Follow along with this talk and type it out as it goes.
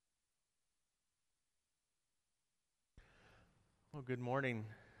Well, good morning.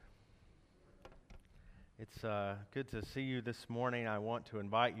 It's good to see you this morning. I want to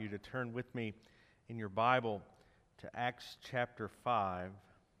invite you to turn with me in your Bible to Acts chapter 5.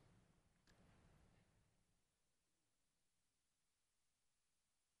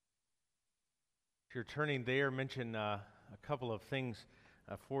 If you're turning there, mention a couple of things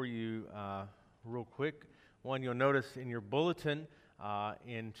for you real quick. One, you'll notice in your bulletin,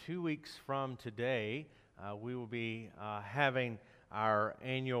 in 2 weeks from today, we will be having our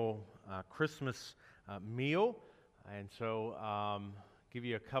annual Christmas meal, and so give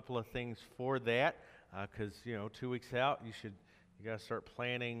you a couple of things for that, because 2 weeks out, you got to start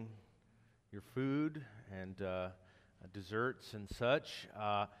planning your food and desserts and such.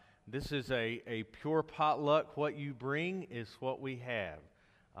 This is a pure potluck. What you bring is what we have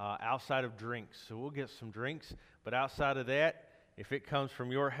outside of drinks. So we'll get some drinks, but outside of that, if it comes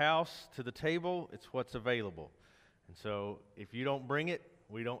from your house to the table, it's what's available. And so if you don't bring it,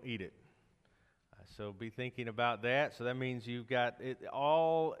 we don't eat it. So be thinking about that. So that means you've got it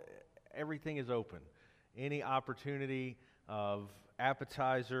all, everything is open. Any opportunity of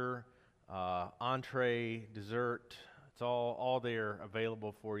appetizer, entree, dessert, it's all there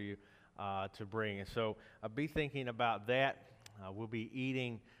available for you to bring. And so be thinking about that. We'll be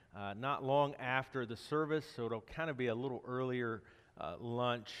eating not long after the service, so it'll kind of be a little earlier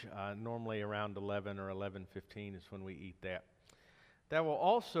lunch, normally around 11 or 11:15 is when we eat that. That will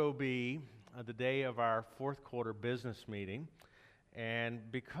also be the day of our fourth quarter business meeting.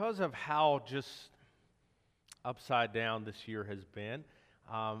 And because of how just upside down this year has been,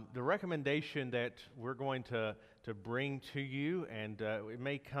 the recommendation that we're going to bring to you, and it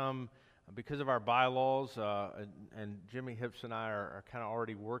may come because of our bylaws, and Jimmy Hips and I are kind of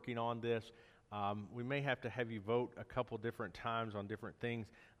already working on this. We may have to have you vote a couple different times on different things.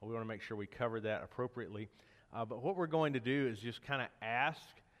 We want to make sure we cover that appropriately. But what we're going to do is just kind of ask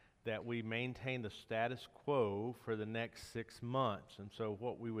that we maintain the status quo for the next 6 months. And so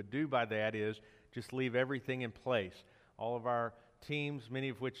what we would do by that is just leave everything in place. All of our teams, many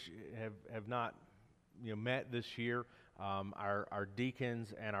of which have not met this year, our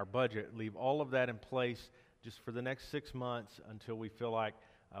deacons and our budget, leave all of that in place just for the next 6 months until we feel like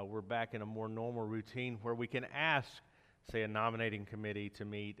we're back in a more normal routine where we can ask, say, a nominating committee to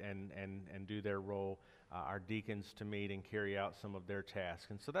meet and do their role, our deacons to meet and carry out some of their tasks.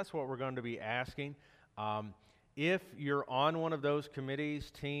 And so that's what we're going to be asking. If you're on one of those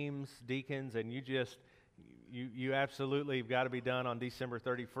committees, teams, deacons, and you absolutely have got to be done on December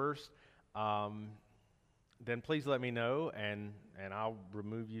 31st, then please let me know, and I'll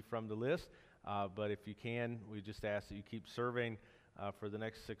remove you from the list. But if you can, we just ask that you keep serving for the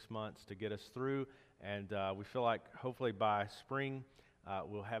next 6 months to get us through. And we feel like hopefully by spring,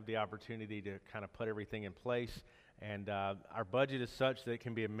 we'll have the opportunity to kind of put everything in place. And our budget is such that it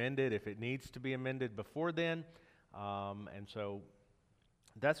can be amended if it needs to be amended before then. And so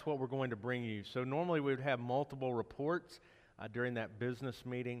that's what we're going to bring you. So normally we would have multiple reports during that business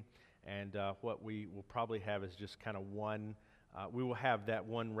meeting. And what we will probably have is just kind of one. We will have that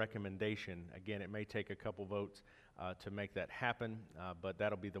one recommendation. Again, it may take a couple votes to make that happen, but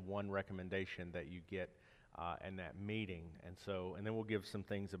that'll be the one recommendation that you get in that meeting. And then we'll give some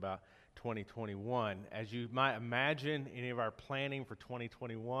things about 2021. As you might imagine, any of our planning for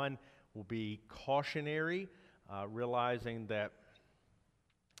 2021 will be cautionary, realizing that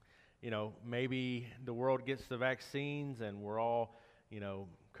maybe the world gets the vaccines and we're all,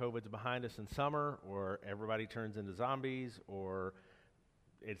 COVID's behind us in summer, or everybody turns into zombies, or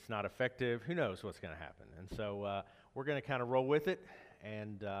it's not effective. Who knows what's going to happen? And so we're going to kind of roll with it,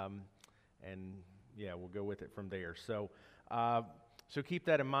 and we'll go with it from there. So keep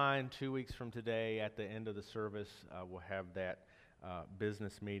that in mind. 2 weeks from today, at the end of the service, we'll have that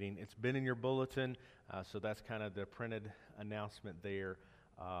business meeting. It's been in your bulletin, so that's kind of the printed announcement there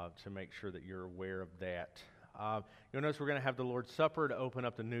to make sure that you're aware of that. You'll notice we're going to have the Lord's Supper to open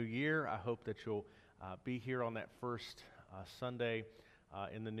up the new year. I hope that you'll be here on that first Sunday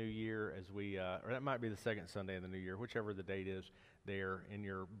in the new year, or that might be the second Sunday in the new year, whichever the date is there in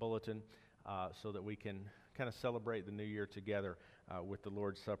your bulletin, so that we can kind of celebrate the new year together with the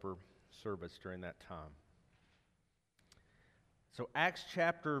Lord's Supper service during that time. So Acts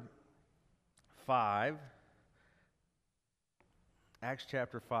chapter 5. Acts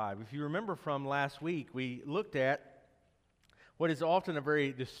chapter 5. If you remember from last week, we looked at what is often a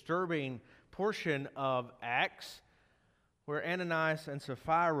very disturbing portion of Acts, where Ananias and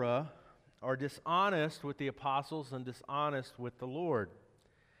Sapphira are dishonest with the apostles and dishonest with the Lord.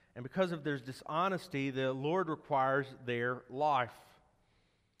 And because of their dishonesty, the Lord requires their life.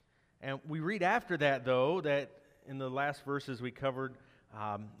 And we read after that, though, that in the last verses we covered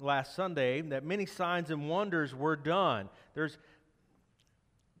last Sunday that many signs and wonders were done. There's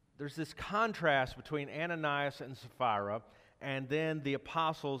this contrast between Ananias and Sapphira and then the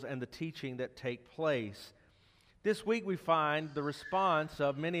apostles and the teaching that take place. This week we find the response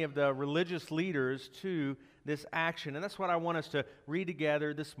of many of the religious leaders to this action. And that's what I want us to read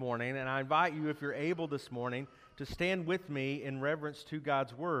together this morning. And I invite you, if you're able this morning, to stand with me in reverence to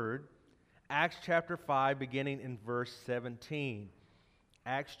God's Word. Acts chapter 5, beginning in verse 17.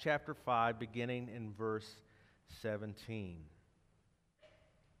 Acts chapter 5, beginning in verse 17.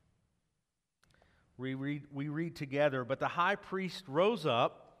 We read together, "But the high priest rose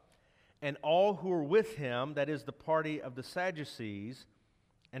up, and all who were with him, that is the party of the Sadducees,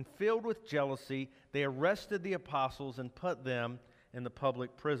 and filled with jealousy, they arrested the apostles and put them in the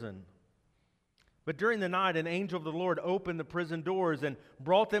public prison. But during the night, an angel of the Lord opened the prison doors and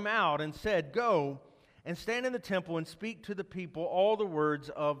brought them out and said, 'Go and stand in the temple and speak to the people all the words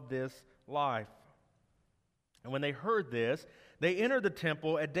of this life.' And when they heard this, they entered the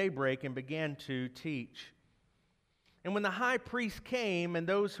temple at daybreak and began to teach. And when the high priest came and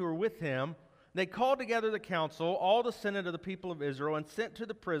those who were with him, they called together the council, all the senate of the people of Israel, and sent to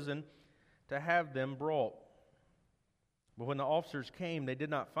the prison to have them brought. But when the officers came, they did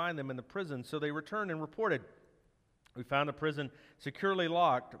not find them in the prison, so they returned and reported, 'We found the prison securely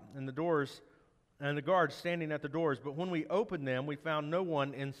locked and the doors and the guards standing at the doors, but when we opened them, we found no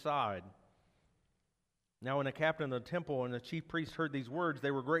one inside.' Now when the captain of the temple and the chief priests heard these words,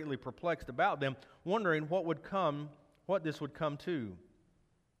 they were greatly perplexed about them, wondering what this would come to.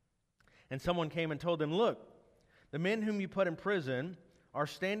 And someone came and told them, 'Look, the men whom you put in prison are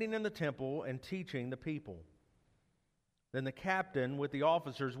standing in the temple and teaching the people.' Then the captain with the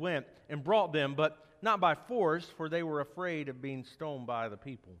officers went and brought them, but not by force, for they were afraid of being stoned by the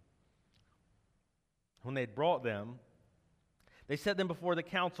people. When they had brought them, they set them before the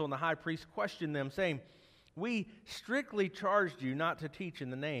council, and the high priest questioned them, saying, 'We strictly charged you not to teach in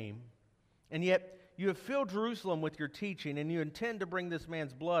the name, and yet you have filled Jerusalem with your teaching, and you intend to bring this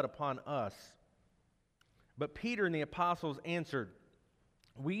man's blood upon us.' But Peter and the apostles answered,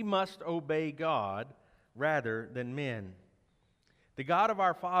 'We must obey God rather than men. The God of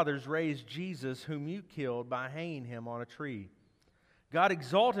our fathers raised Jesus, whom you killed by hanging him on a tree. God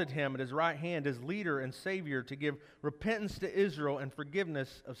exalted him at his right hand as leader and Savior to give repentance to Israel and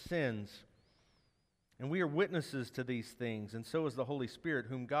forgiveness of sins. And we are witnesses to these things, and so is the Holy Spirit,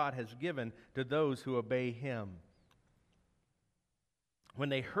 whom God has given to those who obey him.' When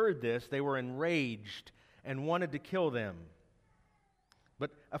they heard this, they were enraged and wanted to kill them.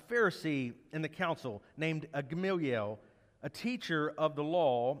 But a Pharisee in the council named Gamaliel, a teacher of the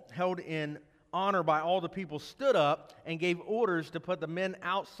law, held in honor by all the people, stood up and gave orders to put the men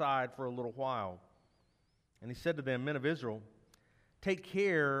outside for a little while. And he said to them, 'Men of Israel, take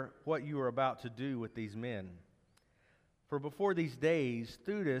care what you are about to do with these men. For before these days,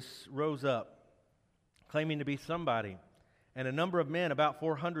 Theudas rose up, claiming to be somebody, and a number of men, about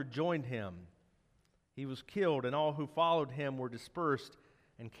 400, joined him. He was killed, and all who followed him were dispersed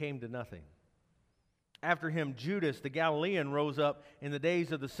and came to nothing. After him, Judas the Galilean rose up in the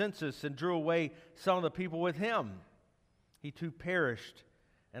days of the census and drew away some of the people with him. He too perished,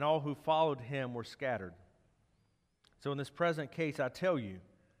 and all who followed him were scattered. So in this present case, I tell you,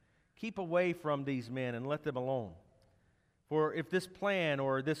 keep away from these men and let them alone. For if this plan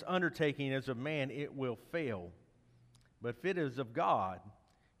or this undertaking is of man, it will fail. But if it is of God,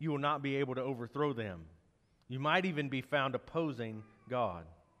 you will not be able to overthrow them. You might even be found opposing God.'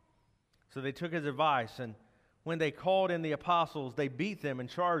 So they took his advice, and when they called in the apostles, they beat them and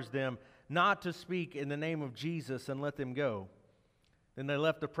charged them not to speak in the name of Jesus and let them go. Then they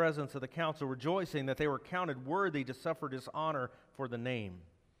left the presence of the council, rejoicing that they were counted worthy to suffer dishonor for the name.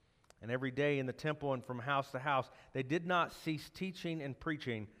 And every day in the temple and from house to house, they did not cease teaching and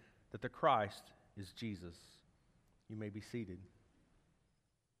preaching that the Christ is Jesus." You may be seated.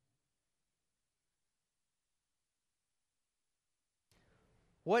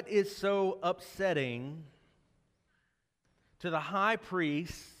 What is so upsetting to the high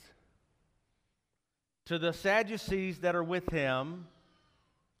priest, to the Sadducees that are with him,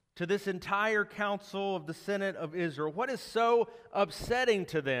 to this entire council of the Senate of Israel? What is so upsetting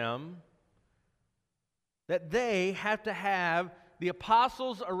to them that they have to have the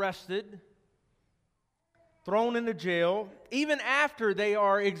apostles arrested, thrown into jail, even after they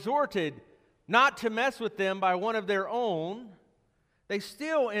are exhorted not to mess with them by one of their own? They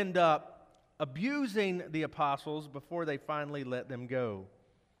still end up abusing the apostles before they finally let them go.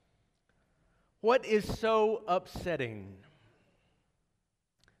 What is so upsetting?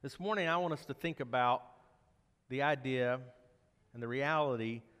 This morning I want us to think about the idea and the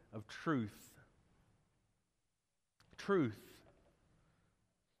reality of truth. Truth.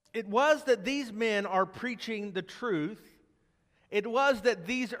 It was that these men are preaching the truth. It was that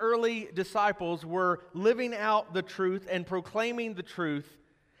these early disciples were living out the truth and proclaiming the truth,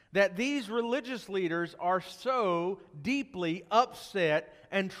 that these religious leaders are so deeply upset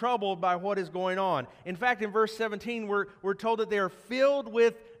and troubled by what is going on. In fact, in verse 17, we're told that they are filled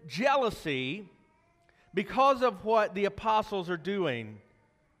with jealousy because of what the apostles are doing.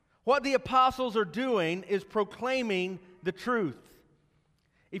 What the apostles are doing is proclaiming the truth.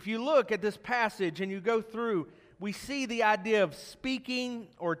 If you look at this passage and you go through, we see the idea of speaking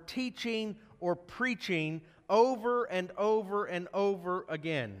or teaching or preaching over and over and over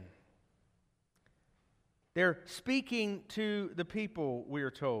again. They're speaking to the people, we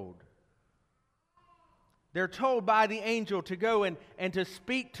are told. They're told by the angel to go and to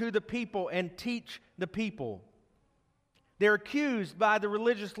speak to the people and teach the people. They're accused by the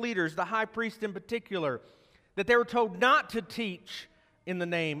religious leaders, the high priest in particular, that they were told not to teach in the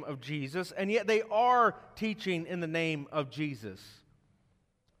name of Jesus, and yet they are teaching in the name of Jesus.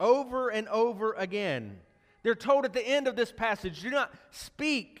 Over and over again. They're told at the end of this passage, do not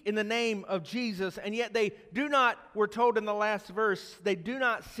speak in the name of Jesus, and yet they do not, we're told in the last verse, they do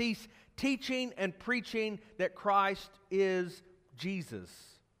not cease teaching and preaching that Christ is Jesus.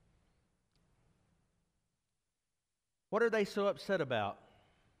 What are they so upset about?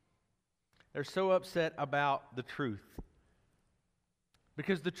 They're so upset about the truth.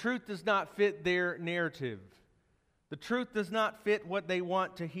 Because the truth does not fit their narrative. The truth does not fit what they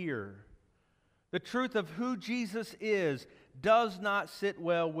want to hear. The truth of who Jesus is does not sit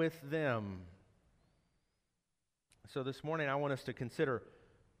well with them. So this morning I want us to consider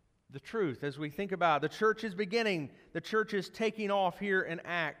the truth as we think about the church is beginning, the church is taking off here in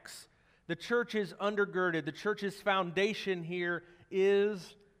Acts. The church is undergirded. The church's foundation here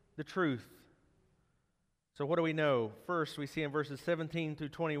is the truth. So what do we know? First, we see in verses 17 through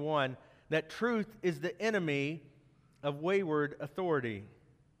 21 that truth is the enemy of wayward authority.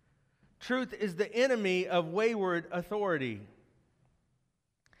 Truth is the enemy of wayward authority.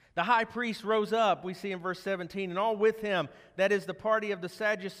 The high priest rose up, we see in verse 17, and all with him, that is the party of the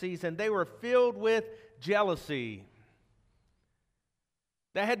Sadducees, and they were filled with jealousy.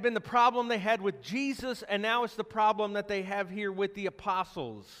 That had been the problem they had with Jesus, and now it's the problem that they have here with the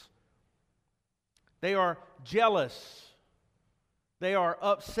apostles. They are jealous. They are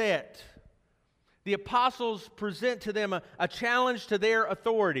upset. The apostles present to them a challenge to their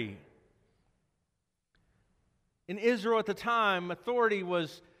authority. In Israel at the time, authority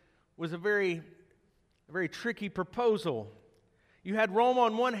was a very tricky proposal. You had Rome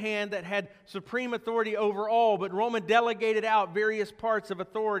on one hand that had supreme authority over all, but Rome delegated out various parts of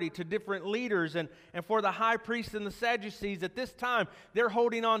authority to different leaders. And for the high priests and the Sadducees at this time, they're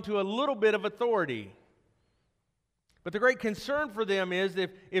holding on to a little bit of authority. But the great concern for them is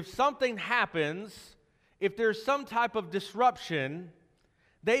if something happens, if there's some type of disruption,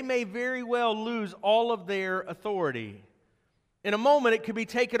 they may very well lose all of their authority. In a moment, it could be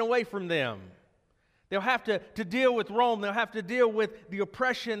taken away from them. They'll have to deal with Rome. They'll have to deal with the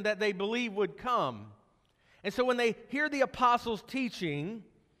oppression that they believe would come. And so when they hear the apostles' teaching,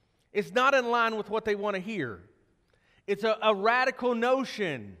 it's not in line with what they want to hear. It's a radical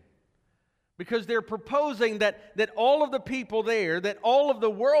notion because they're proposing that all of the people there, that all of the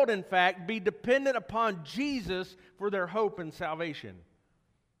world, in fact, be dependent upon Jesus for their hope and salvation.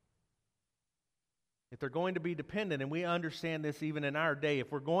 If they're going to be dependent, and we understand this even in our day,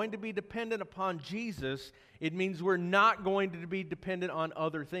 if we're going to be dependent upon Jesus, it means we're not going to be dependent on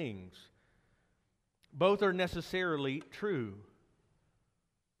other things. Both are necessarily true.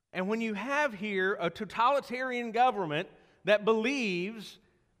 And when you have here a totalitarian government that believes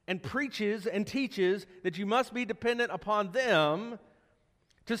and preaches and teaches that you must be dependent upon them,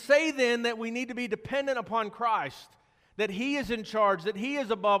 to say then that we need to be dependent upon Christ, that He is in charge, that He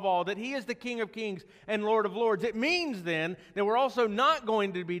is above all, that He is the King of kings and Lord of lords. It means then that we're also not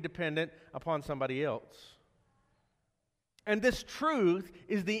going to be dependent upon somebody else. And this truth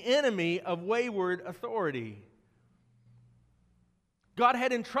is the enemy of wayward authority. God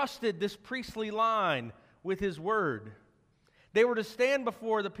had entrusted this priestly line with His word. They were to stand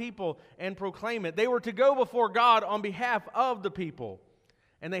before the people and proclaim it. They were to go before God on behalf of the people.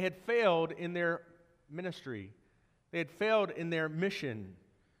 And they had failed in their ministry. They had failed in their mission.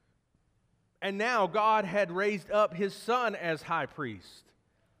 And now God had raised up His Son as high priest.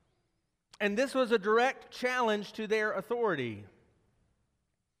 And this was a direct challenge to their authority.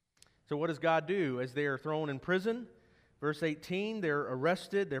 So what does God do as they are thrown in prison? Verse 18, they're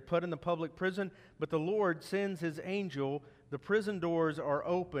arrested, they're put in the public prison, but the Lord sends His angel, the prison doors are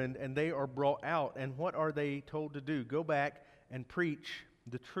opened, and they are brought out. And what are they told to do? Go back and preach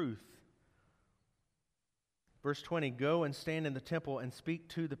the truth. Verse 20, go and stand in the temple and speak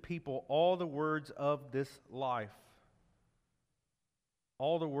to the people all the words of this life.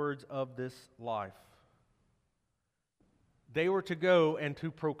 All the words of this life. They were to go and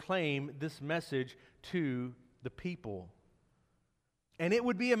to proclaim this message to the people. And it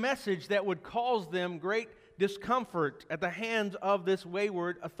would be a message that would cause them great discomfort at the hands of this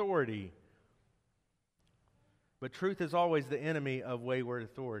wayward authority. But truth is always the enemy of wayward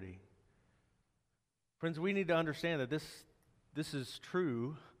authority. Friends, we need to understand that this is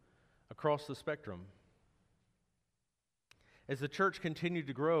true across the spectrum. As the church continued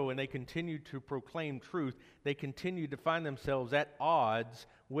to grow and they continued to proclaim truth, they continued to find themselves at odds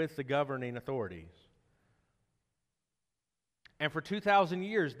with the governing authorities. And for 2,000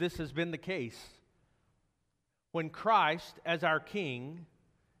 years, this has been the case. When Christ, as our King,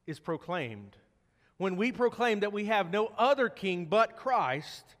 is proclaimed, when we proclaim that we have no other king but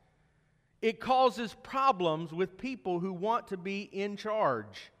Christ, it causes problems with people who want to be in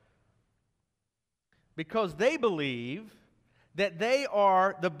charge. Because they believe that they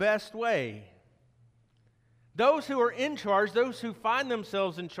are the best way. Those who are in charge, those who find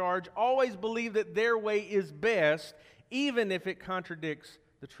themselves in charge, always believe that their way is best, even if it contradicts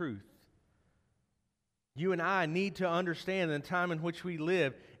the truth. You and I need to understand in the time in which we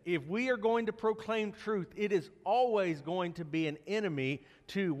live, if we are going to proclaim truth, it is always going to be an enemy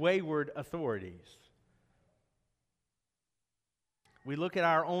to wayward authorities. We look at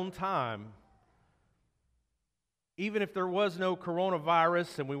our own time. Even if there was no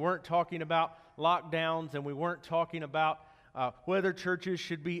coronavirus and we weren't talking about lockdowns and we weren't talking about whether churches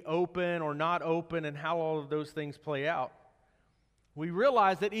should be open or not open and how all of those things play out, we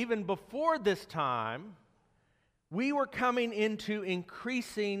realize that even before this time, we were coming into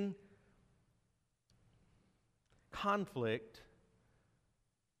increasing conflict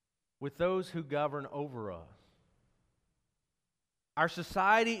with those who govern over us. Our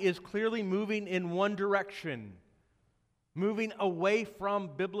society is clearly moving in one direction, moving away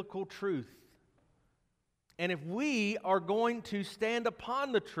from biblical truth. And if we are going to stand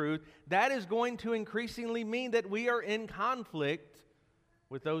upon the truth, that is going to increasingly mean that we are in conflict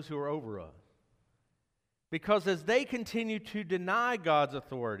with those who are over us. Because as they continue to deny God's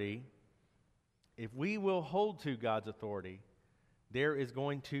authority, if we will hold to God's authority, there is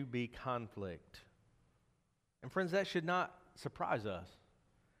going to be conflict. And friends, that should not surprise us.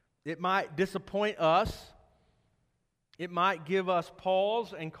 It might disappoint us. It might give us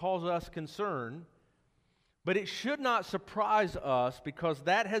pause and cause us concern. But it should not surprise us because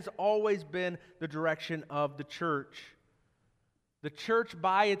that has always been the direction of the church. The church,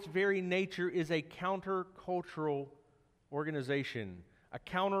 by its very nature, is a countercultural organization, a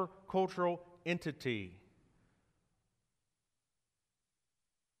countercultural entity.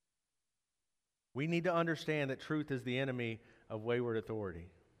 We need to understand that truth is the enemy of wayward authority.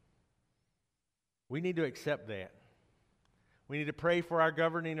 We need to accept that. We need to pray for our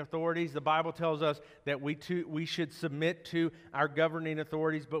governing authorities. The Bible tells us that we should submit to our governing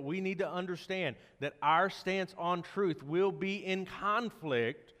authorities, but we need to understand that our stance on truth will be in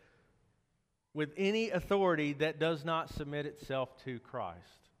conflict with any authority that does not submit itself to Christ.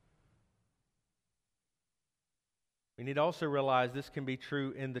 We need to also realize this can be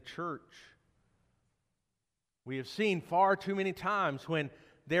true in the church. We have seen far too many times when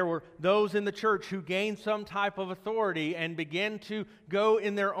there were those in the church who gained some type of authority and began to go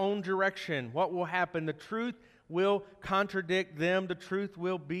in their own direction. What will happen? The truth will contradict them. The truth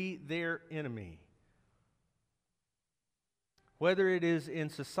will be their enemy. Whether it is in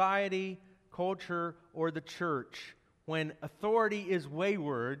society, culture, or the church, when authority is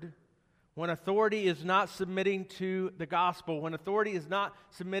wayward, when authority is not submitting to the gospel, when authority is not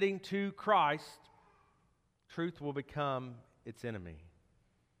submitting to Christ, truth will become its enemy.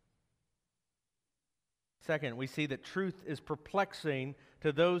 Second, we see that truth is perplexing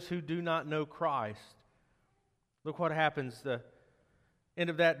to those who do not know Christ. Look what happens, the end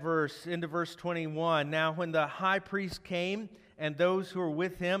of that verse, into verse 21. Now when the high priest came and those who were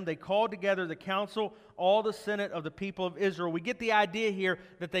with him, they called together the council, all the senate of the people of Israel. We get the idea here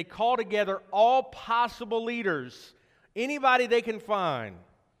that they call together all possible leaders, anybody they can find.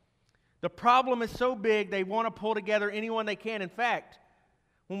 The problem is so big, they want to pull together anyone they can. In fact,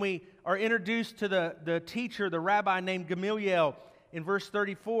 when we are introduced to the teacher, the rabbi named Gamaliel, in verse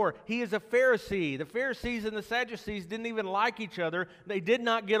 34, he is a Pharisee. The Pharisees and the Sadducees didn't even like each other. They did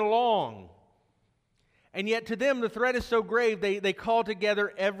not get along. And yet to them the threat is so grave, they call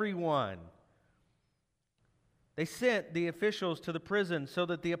together everyone. They sent the officials to the prison so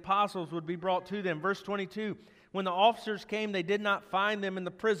that the apostles would be brought to them. Verse 22, when the officers came, they did not find them in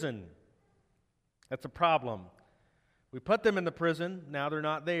the prison. That's a problem. We put them in the prison, now they're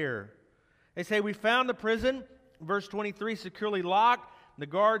not there. They say, we found the prison, verse 23, securely locked, the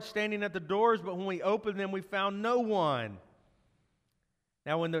guards standing at the doors, but when we opened them, we found no one.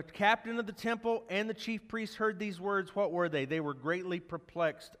 Now when the captain of the temple and the chief priests heard these words, what were they? They were greatly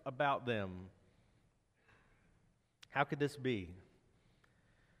perplexed about them. How could this be?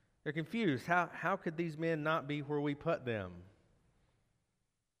 They're confused. How could these men not be where we put them?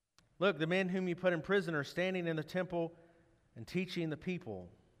 Look, the men whom you put in prison are standing in the temple and teaching the people.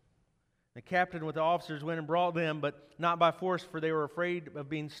 The captain with the officers went and brought them, but not by force, for they were afraid of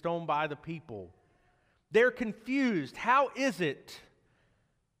being stoned by the people. They're confused. How is it?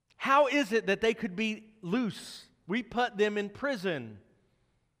 How is it that they could be loose? We put them in prison.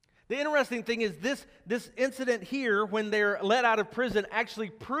 The interesting thing is this incident here, when they're let out of prison, actually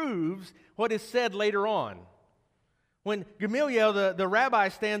proves what is said later on. When Gamaliel, the rabbi,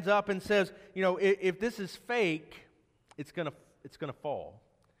 stands up and says, if this is fake, it's going to fall.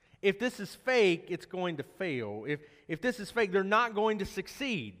 If this is fake, it's going to fail. If this is fake, they're not going to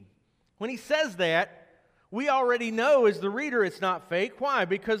succeed. When he says that, we already know as the reader it's not fake. Why?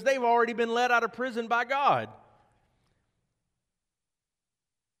 Because they've already been let out of prison by God.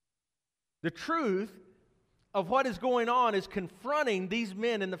 The truth of what is going on is confronting these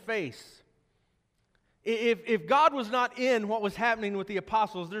men in the face. If God was not in what was happening with the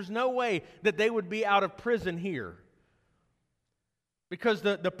apostles, there's no way that they would be out of prison here. Because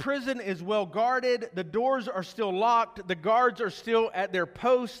the prison is well guarded, the doors are still locked, the guards are still at their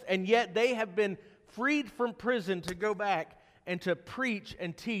posts, and yet they have been freed from prison to go back and to preach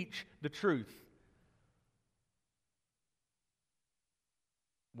and teach the truth.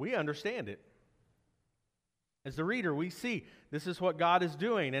 We understand it. As the reader, we see this is what God is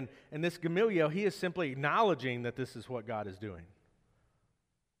doing. And this Gamaliel, he is simply acknowledging that this is what God is doing.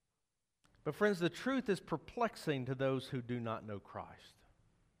 But friends, the truth is perplexing to those who do not know Christ.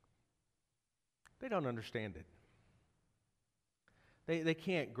 They don't understand it. They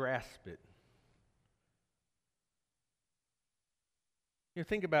can't grasp it.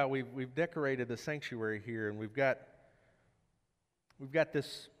 Think about we've decorated the sanctuary here, and we've got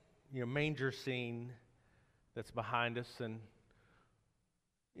this manger scene that's behind us. And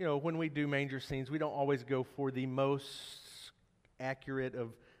when we do manger scenes, we don't always go for the most accurate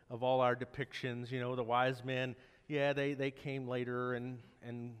of all our depictions. The wise men, they came later, and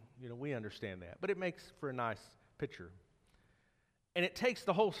we understand that. But it makes for a nice picture. And it takes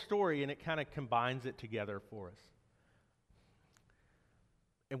the whole story and it kind of combines it together for us.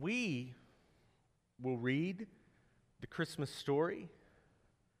 And we will read the Christmas story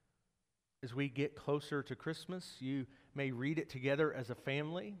as we get closer to Christmas. You may read it together as a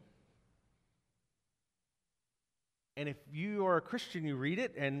family. And if you are a Christian, you read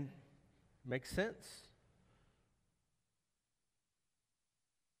it and it makes sense.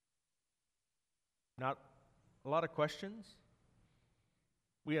 Not a lot of questions.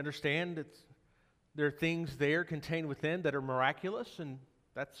 We understand there are things there contained within that are miraculous, and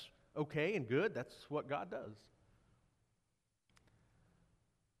that's okay and good. That's what God does.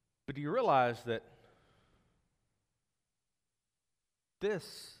 But do you realize that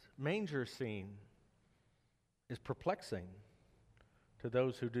this manger scene is perplexing to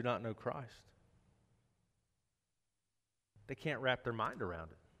those who do not know Christ? They can't wrap their mind around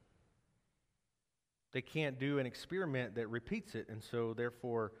it. They can't do an experiment that repeats it, and so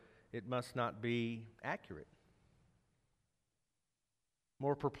therefore it must not be accurate.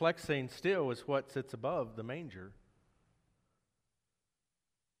 More perplexing still is what sits above the manger.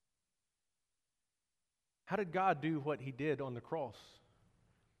 How did God do what He did on the cross?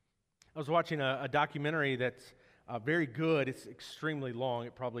 I was watching a documentary that's very good. It's extremely long.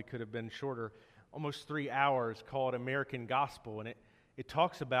 It probably could have been shorter, almost 3 hours, called American Gospel. And it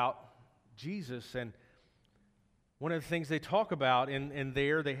talks about Jesus. And one of the things they talk about in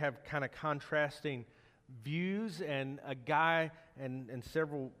there, they have kind of contrasting views. And a guy and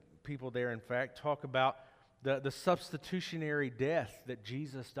several people there, in fact, talk about the substitutionary death that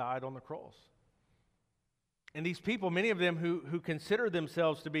Jesus died on the cross. And these people, many of them who consider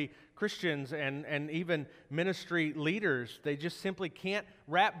themselves to be Christians and even ministry leaders, they just simply can't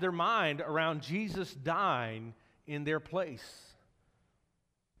wrap their mind around Jesus dying in their place.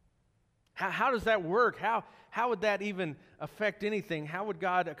 How does that work? How would that even affect anything? How would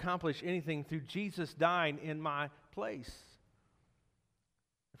God accomplish anything through Jesus dying in my place?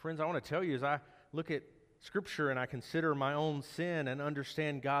 Friends, I want to tell you, as I look at Scripture and I consider my own sin and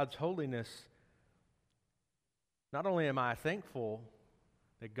understand God's holiness, not only am I thankful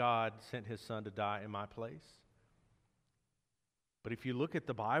that God sent His Son to die in my place, but if you look at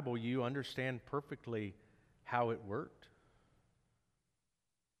the Bible, you understand perfectly how it worked.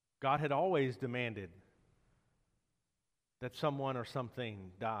 God had always demanded that someone or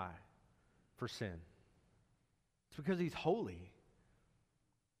something die for sin. It's because He's holy.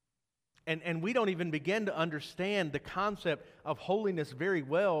 And we don't even begin to understand the concept of holiness very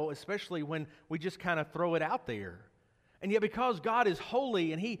well, especially when we just kind of throw it out there. And yet because God is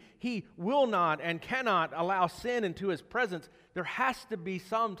holy and He will not and cannot allow sin into His presence, there has to be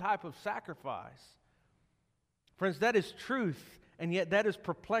some type of sacrifice. Friends, that is truth, and yet that is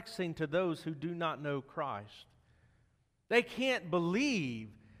perplexing to those who do not know Christ. They can't believe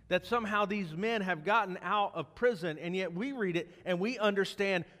that somehow these men have gotten out of prison, and yet we read it and we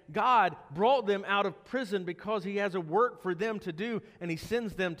understand God brought them out of prison because He has a work for them to do, and He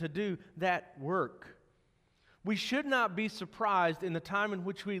sends them to do that work. We should not be surprised in the time in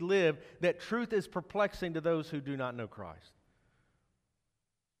which we live that truth is perplexing to those who do not know Christ.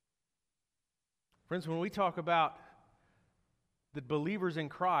 Friends, when we talk about that believers in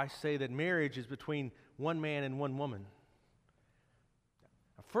Christ say that marriage is between one man and one woman,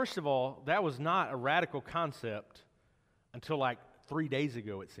 first of all, that was not a radical concept until like 3 days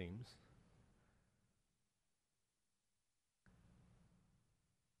ago, it seems.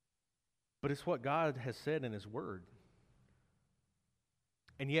 But it's what God has said in His Word.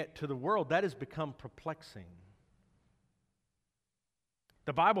 And yet, to the world, that has become perplexing.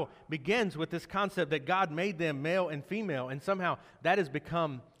 The Bible begins with this concept that God made them male and female, and somehow that has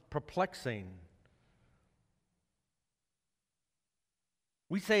become perplexing.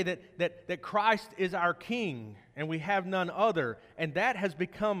 We say that Christ is our King, and we have none other, and that has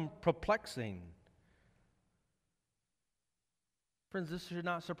become perplexing. Friends, this should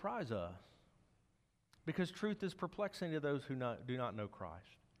not surprise us, because truth is perplexing to those who do not know Christ.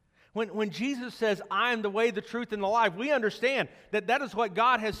 When Jesus says, I am the way, the truth, and the life, we understand that that is what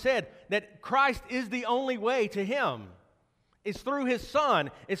God has said, that Christ is the only way to Him. It's through His Son.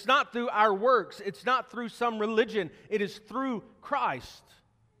 It's not through our works. It's not through some religion. It is through Christ.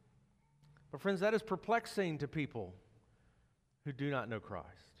 But friends, that is perplexing to people who do not know Christ.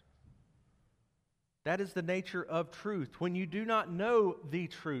 That is the nature of truth. When you do not know the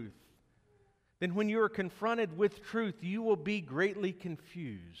truth, then when you are confronted with truth, you will be greatly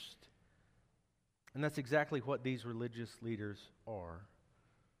confused. And that's exactly what these religious leaders are.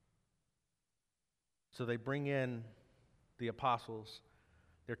 So they bring in the apostles.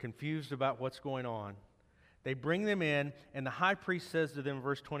 They're confused about what's going on. They bring them in, and the high priest says to them,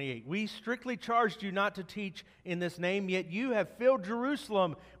 verse 28, we strictly charged you not to teach in this name, yet you have filled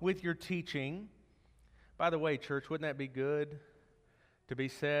Jerusalem with your teaching. By the way, church, wouldn't that be good to be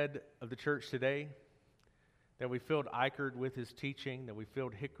said of the church today? That we filled Eichard with his teaching, that we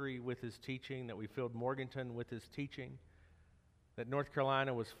filled Hickory with his teaching, that we filled Morganton with his teaching, that North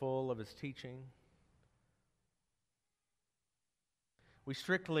Carolina was full of his teaching. We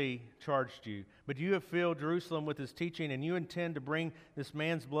strictly charged you, but you have filled Jerusalem with his teaching, and you intend to bring this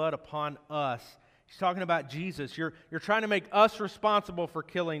man's blood upon us. He's talking about Jesus. You're trying to make us responsible for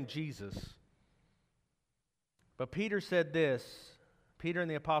killing Jesus. But Peter said this. Peter and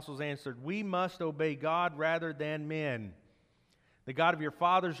the apostles answered, we must obey God rather than men. The God of your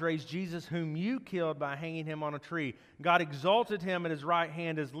fathers raised Jesus, whom you killed by hanging Him on a tree. God exalted Him at His right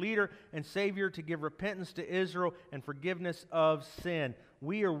hand as leader and Savior to give repentance to Israel and forgiveness of sin.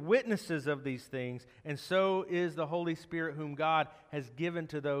 We are witnesses of these things, and so is the Holy Spirit, whom God has given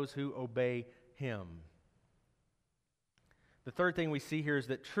to those who obey Him. The third thing we see here is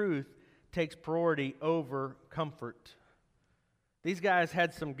that truth takes priority over comfort. These guys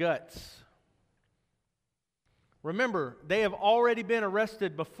had some guts. Remember, they have already been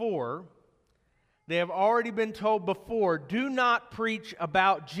arrested before. They have already been told before, do not preach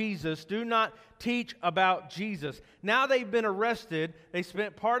about Jesus. Do not teach about Jesus. Now they've been arrested. They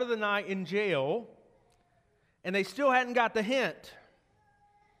spent part of the night in jail, and they still hadn't got the hint.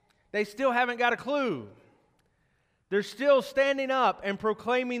 They still haven't got a clue. They're still standing up and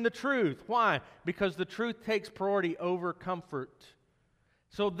proclaiming the truth. Why? Because the truth takes priority over comfort.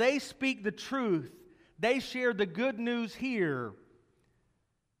 So they speak the truth. They share the good news here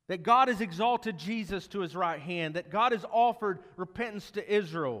that God has exalted Jesus to His right hand, that God has offered repentance to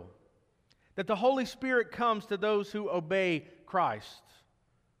Israel, that the Holy Spirit comes to those who obey Christ.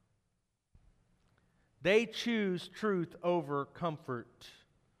 They choose truth over comfort.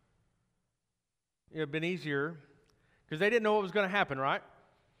 It would have been easier because they didn't know what was going to happen, right?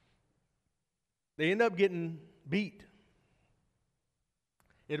 They end up getting beat.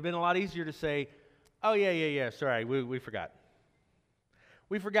 It would have been a lot easier to say, oh, yeah, sorry, we forgot.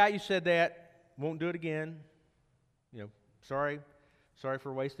 We forgot you said that. Won't do it again. Sorry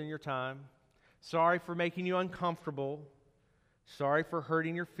for wasting your time. Sorry for making you uncomfortable. Sorry for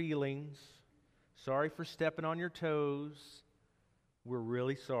hurting your feelings. Sorry for stepping on your toes. We're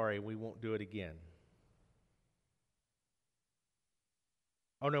really sorry. We won't do it again.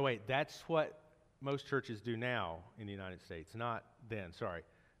 Oh, no, wait. That's what most churches do now in the United States. Not then, sorry.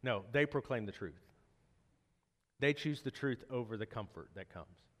 No, they proclaim the truth. They choose the truth over the comfort that comes.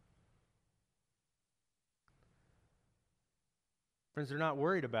 Friends, they're not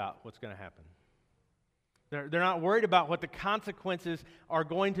worried about what's going to happen. They're not worried about what the consequences are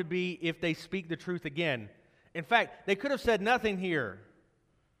going to be if they speak the truth again. In fact, they could have said nothing here.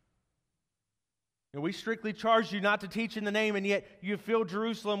 We strictly charged you not to teach in the name, and yet you filled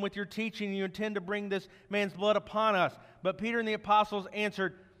Jerusalem with your teaching, and you intend to bring this man's blood upon us. But Peter and the apostles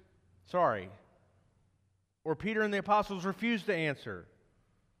answered, sorry. Or Peter and the apostles refused to answer.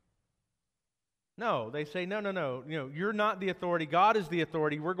 No, they say, no. You're not the authority. God is the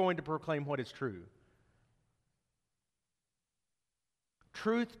authority. We're going to proclaim what is true.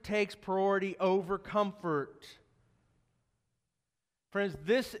 Truth takes priority over comfort. Friends,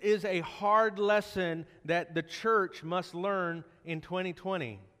 this is a hard lesson that the church must learn in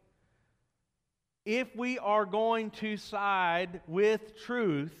 2020. If we are going to side with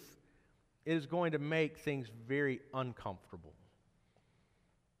truth, it is going to make things very uncomfortable.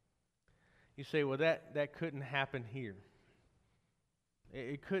 You say, well, that couldn't happen here.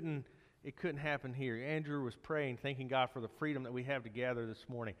 It couldn't happen here. Andrew was praying, thanking God for the freedom that we have to gather this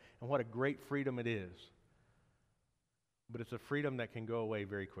morning. And what a great freedom it is. But it's a freedom that can go away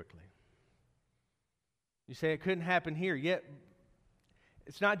very quickly. You say it couldn't happen here. Yet,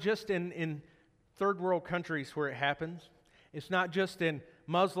 it's not just in third world countries where it happens. It's not just in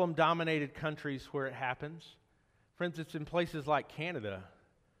Muslim-dominated countries where it happens. Friends, it's in places like Canada.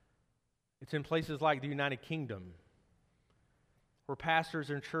 It's in places like the United Kingdom, where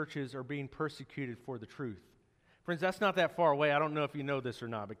pastors and churches are being persecuted for the truth. Friends, that's not that far away. I don't know if you know this or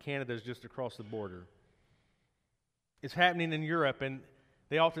not, but Canada is just across the border. It's happening in Europe, and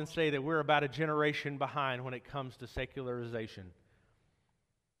they often say that we're about a generation behind when it comes to secularization.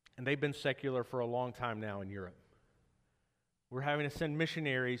 And they've been secular for a long time now in Europe. We're having to send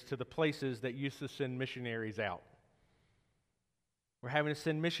missionaries to the places that used to send missionaries out. We're having to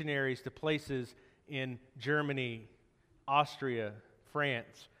send missionaries to places in Germany, Austria,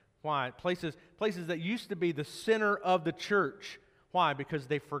 France. Why? Places that used to be the center of the church. Why? Because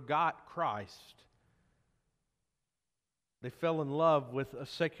they forgot Christ. They fell in love with a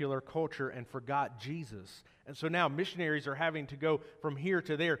secular culture and forgot Jesus. And so now missionaries are having to go from here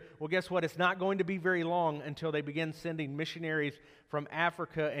to there. Well, guess what? It's not going to be very long until they begin sending missionaries from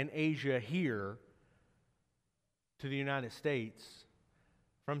Africa and Asia here to the United States,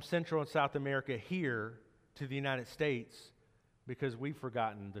 from Central and South America here to the United States, because we've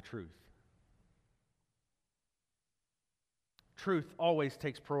forgotten the truth. Truth always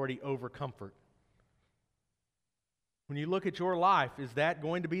takes priority over comfort. When you look at your life, is that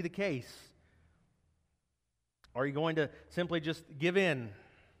going to be the case? Are you going to simply just give in?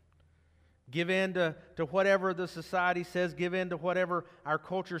 Give in to whatever the society says, give in to whatever our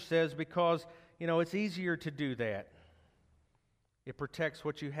culture says, because, it's easier to do that. It protects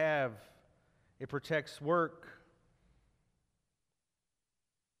what you have. It protects work.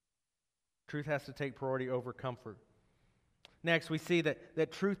 Truth has to take priority over comfort. Next, we see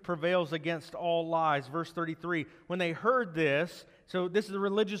that truth prevails against all lies. Verse 33, when they heard this, so this is the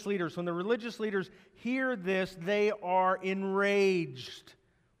religious leaders. When the religious leaders hear this, they are enraged.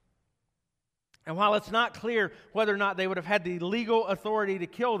 And while it's not clear whether or not they would have had the legal authority to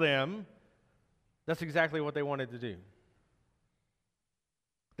kill them, that's exactly what they wanted to do.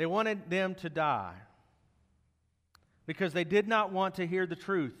 They wanted them to die because they did not want to hear the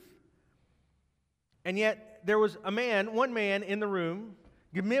truth. And yet, there was one man in the room,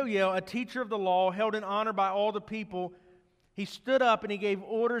 Gamaliel, a teacher of the law, held in honor by all the people. He stood up and he gave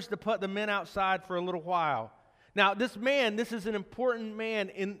orders to put the men outside for a little while. Now, this is an important man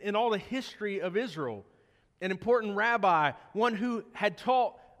in all the history of Israel, an important rabbi, one who had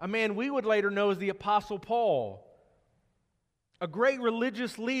taught a man we would later know as the Apostle Paul, a great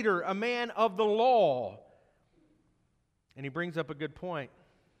religious leader, a man of the law. And he brings up a good point.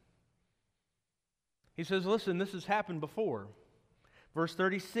 He says, listen, this has happened before. Verse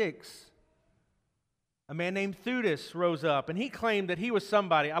 36, a man named Theudas rose up, and he claimed that he was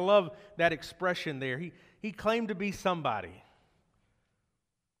somebody. I love that expression there. He claimed to be somebody.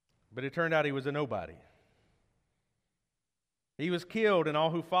 But it turned out he was a nobody. He was killed, and all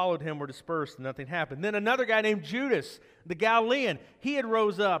who followed him were dispersed, and nothing happened. Then another guy named Judas, the Galilean, he had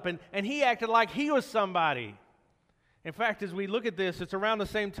rose up, and he acted like he was somebody. In fact, as we look at this, it's around the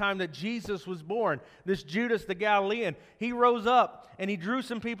same time that Jesus was born. This Judas, the Galilean, he rose up, and he drew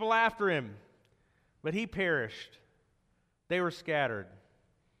some people after him. But he perished. They were scattered,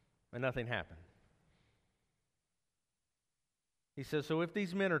 and nothing happened. He says, so if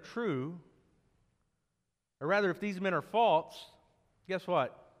these men are true, or rather, if these men are false, guess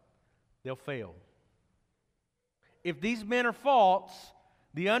what? They'll fail. If these men are false,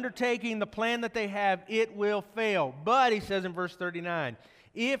 the undertaking, the plan that they have, it will fail. But, he says in verse 39,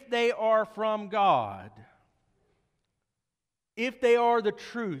 if they are from God, if they are the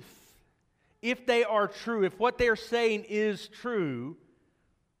truth, if they are true, if what they're saying is true,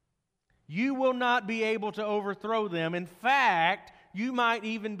 you will not be able to overthrow them. In fact, you might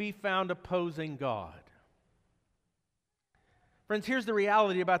even be found opposing God. Friends, here's the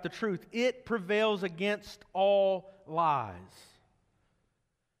reality about the truth. It prevails against all lies.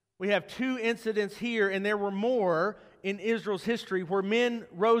 We have two incidents here, and there were more in Israel's history where men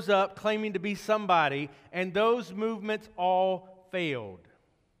rose up claiming to be somebody, and those movements all failed.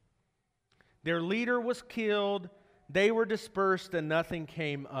 Their leader was killed, they were dispersed, and nothing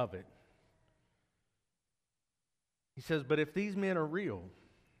came of it. He says, but if these men are real,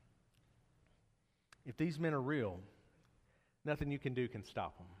 nothing you can do can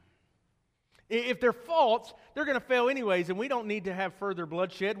stop them. If they're false, they're going to fail anyways, and we don't need to have further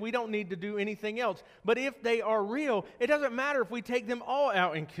bloodshed. We don't need to do anything else. But if they are real, it doesn't matter if we take them all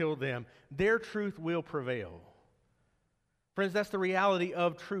out and kill them. Their truth will prevail. Friends, that's the reality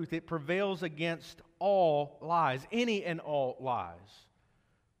of truth. It prevails against all lies, any and all lies.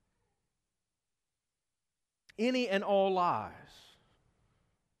 Any and all lies.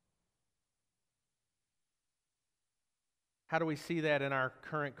 How do we see that in our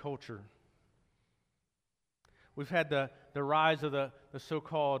current culture? We've had the rise of the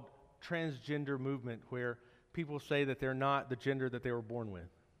so-called transgender movement, where people say that they're not the gender that they were born with.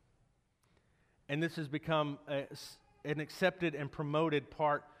 And this has become an accepted and promoted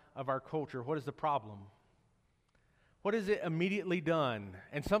part of our culture. What is the problem? What is it immediately done?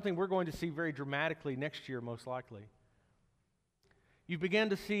 And something we're going to see very dramatically next year, most likely. You begin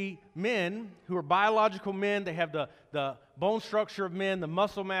to see men who are biological men, they have the bone structure of men, the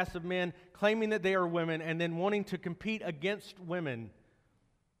muscle mass of men, claiming that they are women, and then wanting to compete against women.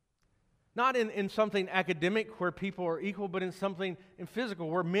 Not in something academic where people are equal, but in something in physical,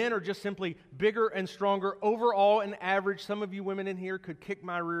 where men are just simply bigger and stronger. Overall, an average, some of you women in here could kick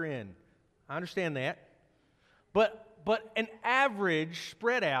my rear end. I understand that. But an average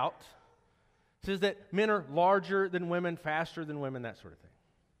spread out says that men are larger than women, faster than women, that sort of thing.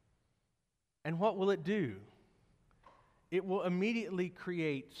 And what will it do? It will immediately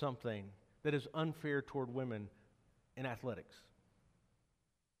create something that is unfair toward women in athletics.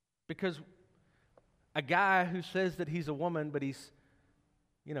 Because a guy who says that he's a woman, but he's,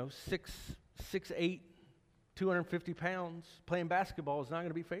 6'8", 250 pounds, playing basketball is not going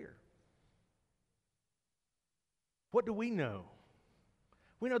to be fair. What do we know?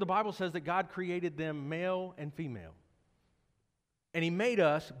 We know the Bible says that God created them male and female. And He made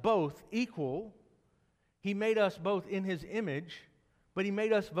us both equal. He made us both in His image, but He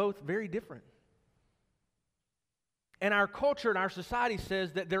made us both very different. And our culture and our society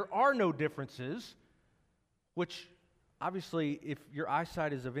says that there are no differences, which obviously, if your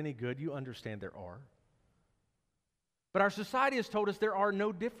eyesight is of any good, you understand there are. But our society has told us there are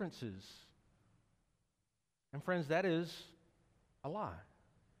no differences. And friends, that is a lie.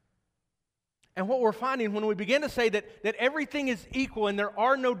 And what we're finding when we begin to say that everything is equal and there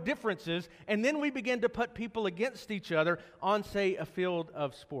are no differences, and then we begin to put people against each other on, say, a field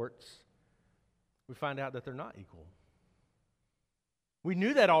of sports, we find out that they're not equal. We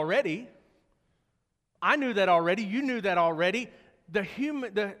knew that already. I knew that already. You knew that already. The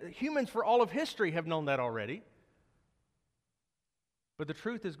humans for all of history have known that already. But the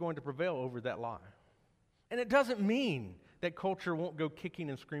truth is going to prevail over that lie. And it doesn't mean that culture won't go kicking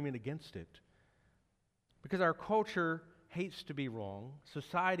and screaming against it. Because our culture hates to be wrong.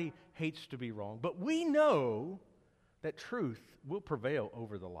 Society hates to be wrong. But we know that truth will prevail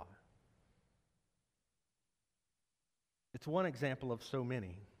over the lie. It's one example of so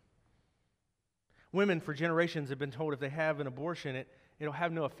many. Women for generations have been told if they have an abortion, it'll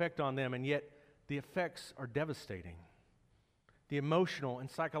have no effect on them, and yet the effects are devastating. The emotional and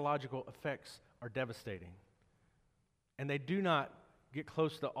psychological effects are devastating. And they do not get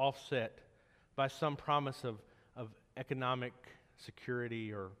close to offset by some promise of economic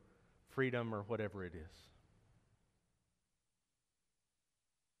security or freedom, or whatever it is.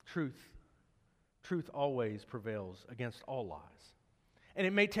 Truth always prevails against all lies. And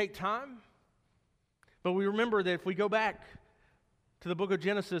it may take time, but we remember that if we go back to the book of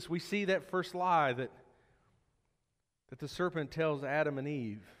Genesis, we see that first lie that the serpent tells Adam and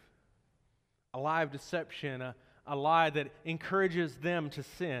Eve. A lie of deception, a lie that encourages them to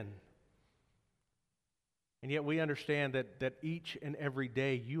sin. And yet we understand that each and every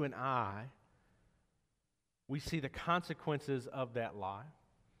day, you and I, we see the consequences of that lie.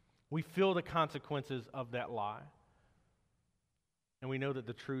 We feel the consequences of that lie. And we know that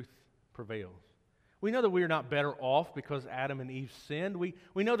the truth prevails. We know that we are not better off because Adam and Eve sinned. We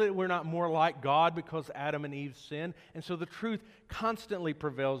know that we're not more like God because Adam and Eve sinned. And so the truth constantly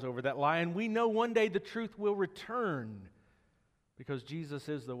prevails over that lie. And we know one day the truth will return because Jesus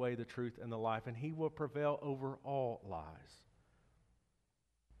is the way, the truth, and the life. And He will prevail over all lies.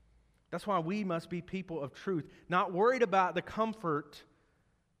 That's why we must be people of truth, not worried about the comfort,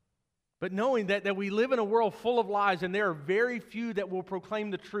 but knowing that we live in a world full of lies and there are very few that will proclaim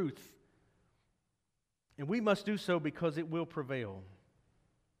the truth. And we must do so because it will prevail.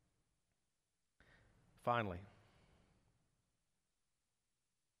 Finally,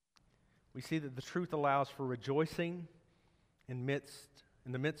 we see that the truth allows for rejoicing in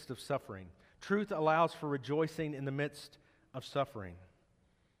the midst of suffering. Truth allows for rejoicing in the midst of suffering.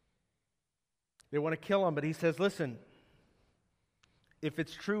 They want to kill him, but he says, listen, if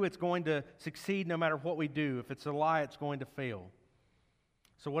it's true, it's going to succeed no matter what we do. If it's a lie, it's going to fail.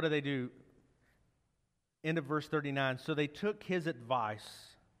 So what do? End of verse 39. So they took his advice.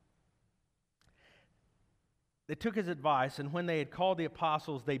 And when they had called the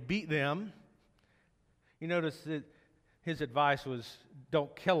apostles, they beat them. You notice that his advice was,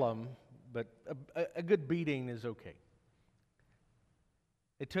 don't kill them, but a good beating is okay.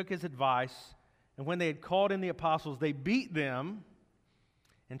 They took his advice, and when they had called in the apostles, they beat them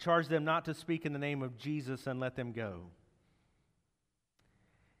and charged them not to speak in the name of Jesus and let them go.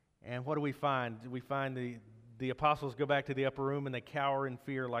 And what do we find? We find the apostles go back to the upper room and they cower in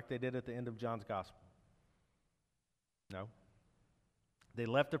fear like they did at the end of John's gospel. No. They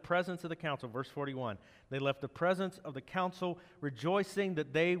left the presence of the council, verse 41. They left the presence of the council, rejoicing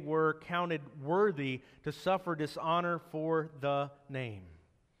that they were counted worthy to suffer dishonor for the name.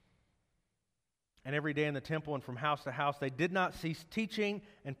 And every day in the temple and from house to house, they did not cease teaching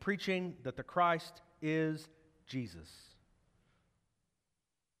and preaching that the Christ is Jesus.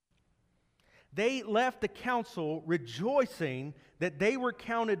 They left the council rejoicing that they were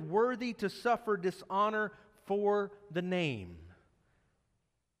counted worthy to suffer dishonor for the name.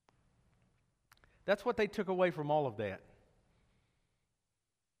 That's what they took away from all of that.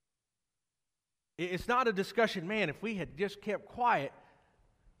 It's not a discussion, man, if we had just kept quiet,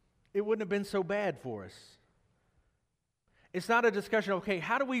 it wouldn't have been so bad for us. It's not a discussion, okay,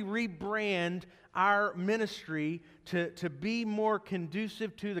 how do we rebrand our ministry to be more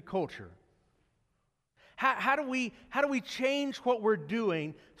conducive to the culture? How do we change what we're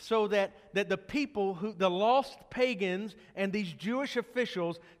doing so that the people, the lost pagans and these Jewish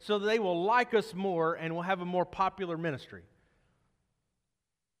officials, so that they will like us more and will have a more popular ministry?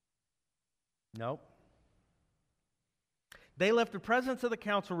 No. They left the presence of the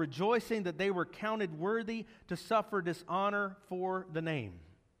council rejoicing that they were counted worthy to suffer dishonor for the name.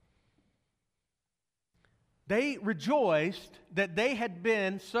 They rejoiced that they had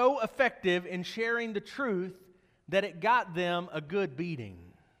been so effective in sharing the truth that it got them a good beating.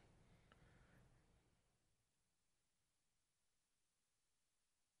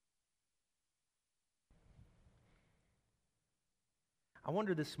 I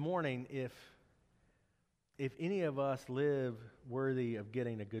wonder this morning if any of us live worthy of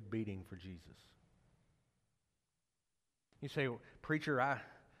getting a good beating for Jesus. You say, preacher, I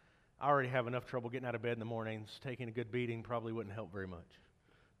already have enough trouble getting out of bed in the mornings. Taking a good beating probably wouldn't help very much.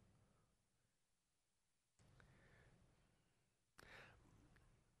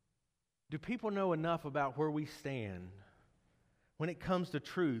 Do people know enough about where we stand when it comes to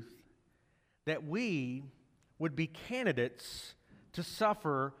truth that we would be candidates to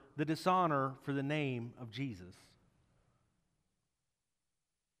suffer the dishonor for the name of Jesus?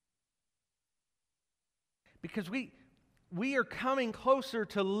 Because we are coming closer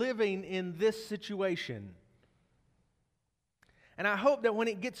to living in this situation. And I hope that when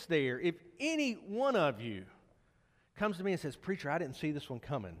it gets there, if any one of you comes to me and says, preacher, I didn't see this one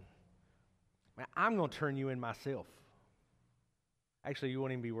coming, man, I'm going to turn you in myself. Actually, you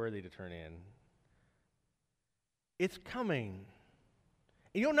won't even be worthy to turn in. It's coming.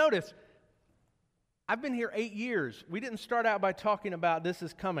 And you'll notice, I've been here 8 years. We didn't start out by talking about this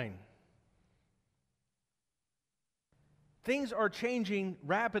is coming. Things are changing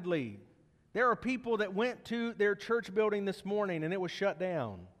rapidly. There are people that went to their church building this morning and it was shut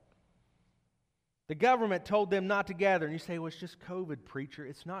down. The government told them not to gather. And you say, well, it's just COVID, preacher.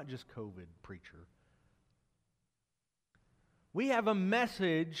 It's not just COVID, preacher. We have a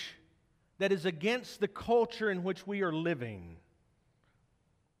message that is against the culture in which we are living.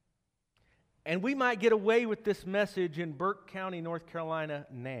 And we might get away with this message in Burke County, North Carolina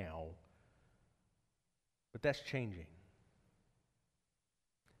now. But that's changing.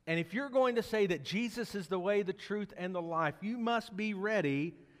 And if you're going to say that Jesus is the way, the truth, and the life, you must be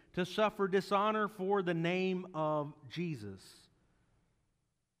ready to suffer dishonor for the name of Jesus.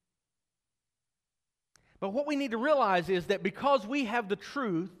 But what we need to realize is that because we have the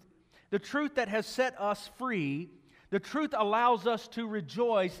truth that has set us free, the truth allows us to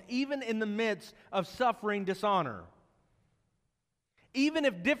rejoice even in the midst of suffering dishonor. Even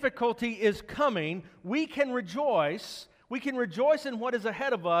if difficulty is coming, we can rejoice. We can rejoice in what is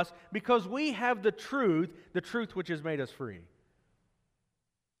ahead of us because we have the truth which has made us free.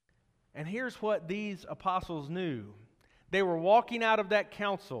 And here's what these apostles knew. They were walking out of that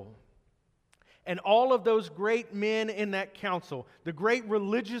council, and all of those great men in that council, the great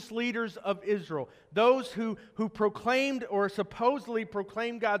religious leaders of Israel, those who proclaimed or supposedly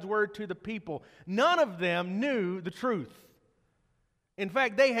proclaimed God's word to the people, none of them knew the truth. In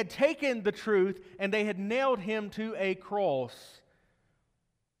fact, they had taken the truth and they had nailed him to a cross.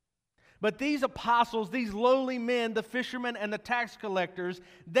 But these apostles, these lowly men, the fishermen and the tax collectors,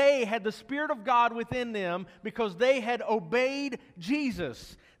 they had the Spirit of God within them because they had obeyed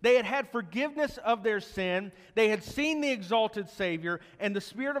Jesus. They had had forgiveness of their sin. They had seen the exalted Savior, and the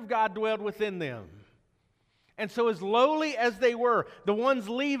Spirit of God dwelled within them. And so as lowly as they were, the ones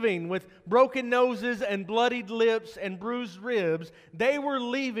leaving with broken noses and bloodied lips and bruised ribs, they were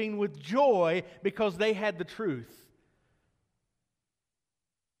leaving with joy because they had the truth.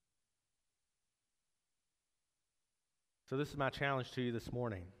 So this is my challenge to you this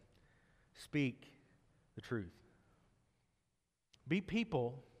morning. Speak the truth. Be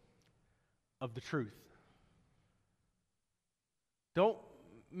people of the truth. Don't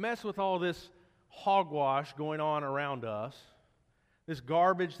mess with all this hogwash going on around us, this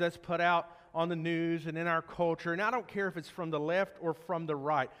garbage that's put out on the news and in our culture. And I don't care if it's from the left or from the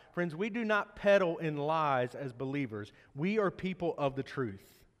right. Friends, we do not peddle in lies as believers. We are people of the truth.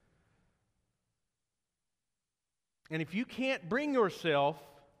 And if you can't bring yourself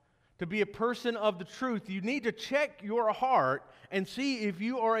to be a person of the truth, you need to check your heart and see if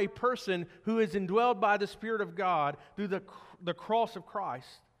you are a person who is indwelled by the Spirit of God through the cross of Christ.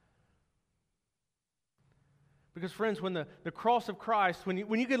 Because friends, when the cross of Christ, when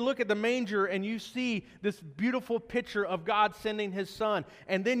you can look at the manger and you see this beautiful picture of God sending His Son,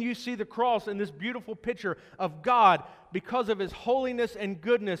 and then you see the cross and this beautiful picture of God, because of His holiness and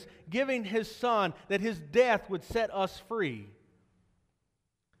goodness, giving His Son, that His death would set us free.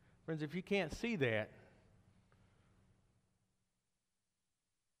 Friends, if you can't see that,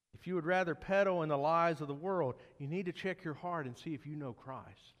 if you would rather peddle in the lies of the world, you need to check your heart and see if you know Christ.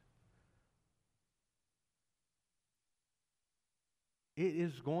 It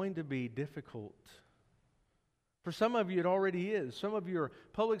is going to be difficult. For some of you, it already is. Some of you are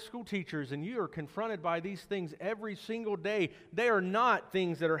public school teachers, and you are confronted by these things every single day. They are not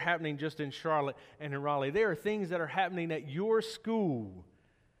things that are happening just in Charlotte and in Raleigh. They are things that are happening at your school.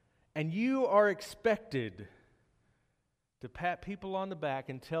 And you are expected to pat people on the back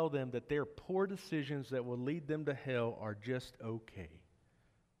and tell them that their poor decisions that will lead them to hell are just okay.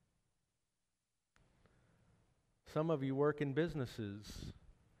 Some of you work in businesses,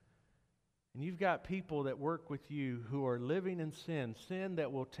 and you've got people that work with you who are living in sin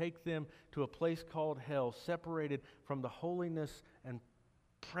that will take them to a place called hell, separated from the holiness and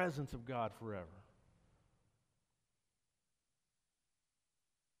presence of God forever.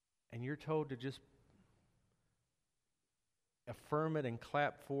 And you're told to just affirm it and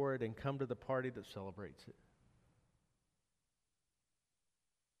clap for it and come to the party that celebrates it.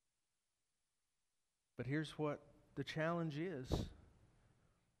 But here's what the challenge is.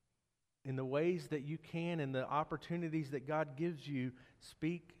 In the ways that you can and the opportunities that God gives you,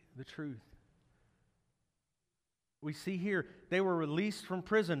 speak the truth. We see here, they were released from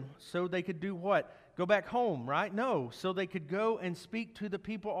prison so they could do what? Go back home, right? No, so they could go and speak to the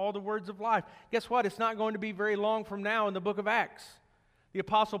people all the words of life. Guess what? It's not going to be very long from now in the book of Acts. The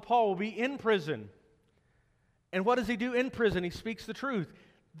Apostle Paul will be in prison. And what does he do in prison? He speaks the truth.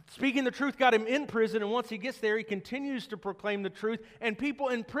 Speaking the truth got him in prison, and once he gets there, he continues to proclaim the truth, and people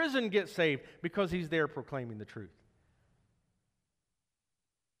in prison get saved because he's there proclaiming the truth.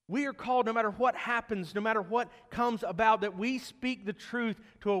 We are called, no matter what happens, no matter what comes about, that we speak the truth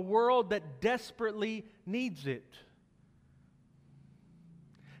to a world that desperately needs it.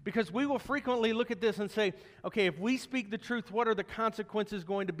 Because we will frequently look at this and say, okay, if we speak the truth, what are the consequences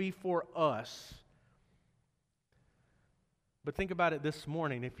going to be for us? But think about it this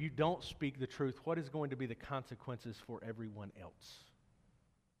morning. If you don't speak the truth, what is going to be the consequences for everyone else?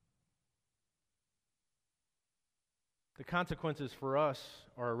 The consequences for us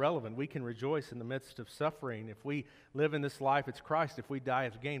are irrelevant. We can rejoice in the midst of suffering. If we live in this life, it's Christ. If we die,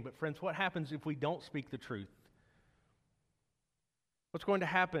 it's gain. But friends, what happens if we don't speak the truth? What's going to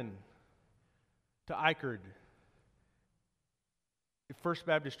happen to Eichard if First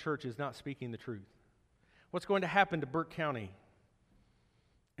Baptist Church is not speaking the truth? What's going to happen to Burke County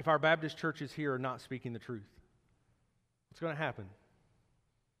if our Baptist churches here are not speaking the truth? What's going to happen?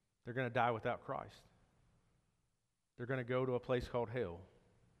 They're going to die without Christ. They're going to go to a place called hell.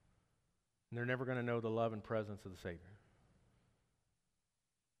 And they're never going to know the love and presence of the Savior.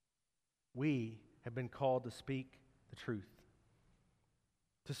 We have been called to speak the truth.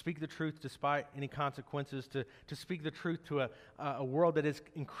 To speak the truth despite any consequences, to speak the truth to a world that is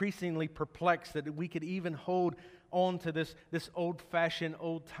increasingly perplexed, that we could even hold on to this old-fashioned,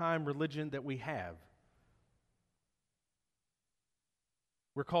 old-time religion that we have.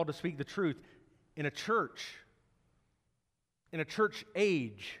 We're called to speak the truth in a church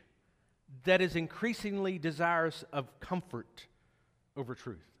age that is increasingly desirous of comfort over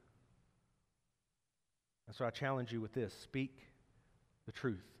truth. And so I challenge you with this: speak the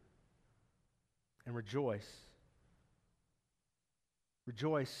truth and rejoice.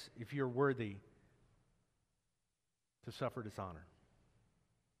 Rejoice if you're worthy to suffer dishonor.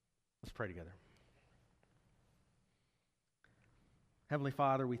 Let's pray together. Heavenly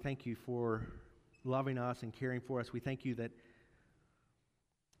Father, we thank you for loving us and caring for us. We thank you that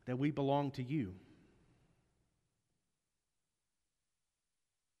we belong to you.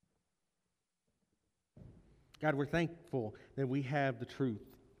 God, we're thankful that we have the truth.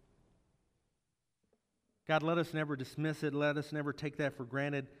 God, let us never dismiss it. Let us never take that for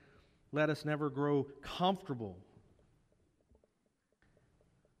granted. Let us never grow comfortable.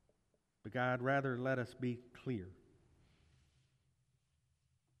 But God, rather let us be clear.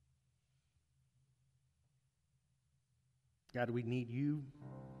 God, we need you.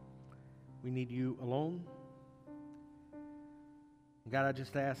 We need you alone. God, I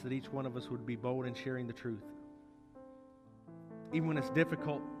just ask that each one of us would be bold in sharing the truth. Even when it's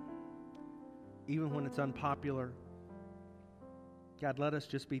difficult, even when it's unpopular. God, let us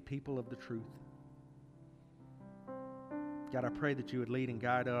just be people of the truth. God, I pray that you would lead and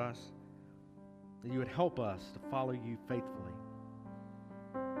guide us, that you would help us to follow you faithfully.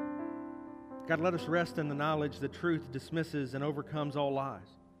 God, let us rest in the knowledge that truth dismisses and overcomes all lies.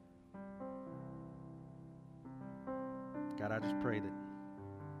 God, I just pray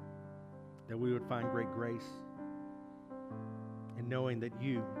that we would find great grace in knowing that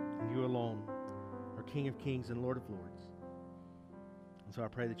you and you alone are King of Kings and Lord of Lords. And so I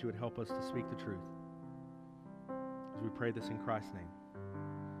pray that you would help us to speak the truth. As we pray this in Christ's name.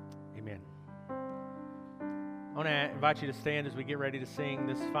 Amen. I want to invite you to stand as we get ready to sing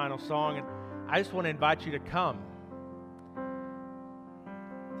this final song. And I just want to invite you to come.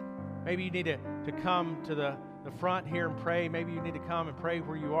 Maybe you need to come to the front here and pray. Maybe you need to come and pray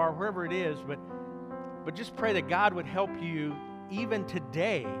where you are, wherever it is. But just pray that God would help you even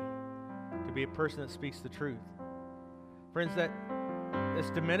today to be a person that speaks the truth. Friends, that's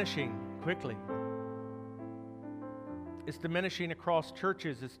diminishing quickly. It's diminishing across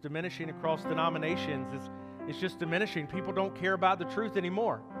churches. It's diminishing across denominations. It's just diminishing. People don't care about the truth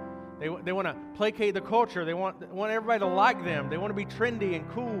anymore. They want to placate the culture. They want everybody to like them. They want to be trendy and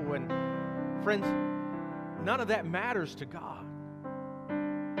cool. And friends, none of that matters to God.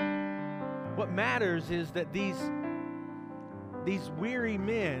 What matters is that these weary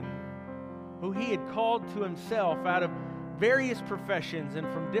men who he had called to himself out of various professions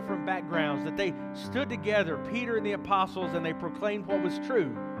and from different backgrounds, that they stood together, Peter and the apostles, and they proclaimed what was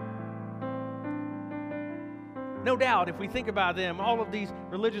true. No doubt, if we think about them, all of these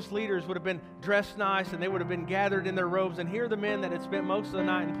religious leaders would have been dressed nice and they would have been gathered in their robes, and here are the men that had spent most of the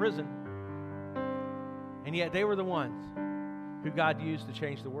night in prison. And yet they were the ones who God used to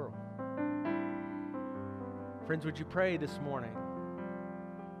change the world. Friends, would you pray this morning?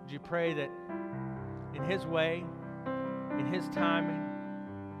 Would you pray that in His way, in His timing,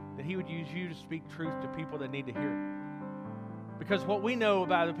 that He would use you to speak truth to people that need to hear it? Because what we know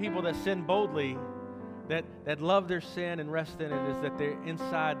about the people that sin boldly, that love their sin and rest in it, is that they're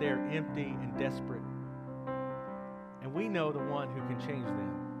inside, they're empty and desperate. And we know the one who can change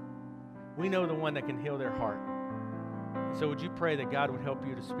them. We know the one that can heal their heart. And so would you pray that God would help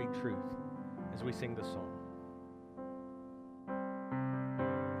you to speak truth as we sing this song?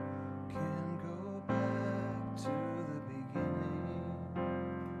 Can go back to the beginning.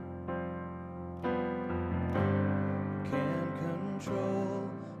 Can control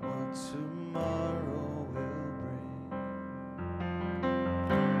what tomorrow will bring.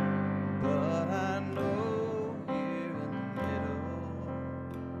 But I know here in the middle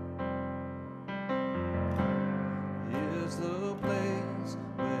is the place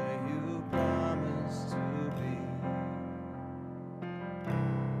where you promised to be.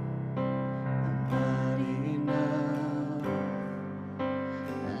 Not enough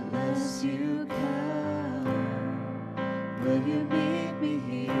unless you come. Will you meet me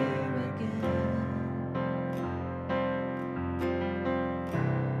here again?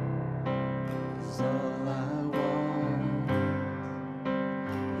 'Cause all I want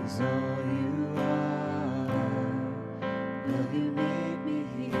is all you are. Will you meet me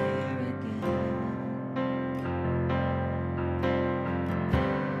here again?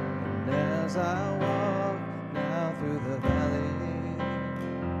 And as I walk now through the valley,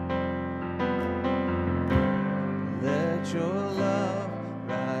 let your love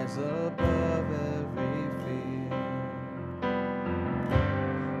rise above every fear.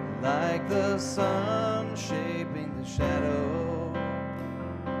 Like the sun shaping the shadow,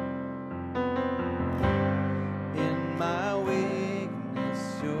 in my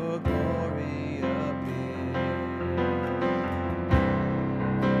weakness your glory appears.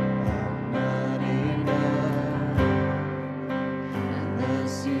 I'm not enough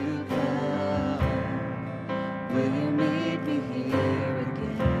unless you come. Will you meet me here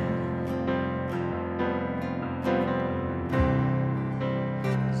again?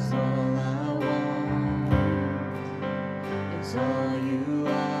 'Cause all I want is all you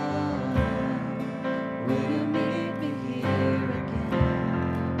are. Will you meet me here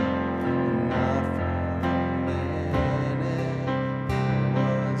again? Not for a minute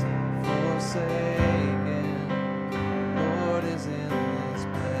was I forsaken. The Lord is in this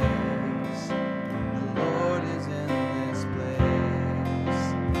place. The Lord is in this place.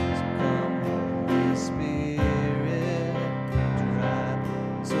 So come, Holy Spirit, dry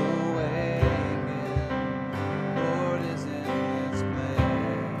bones awaken. The Lord is in this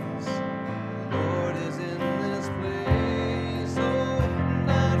place. The Lord is in this place. Oh,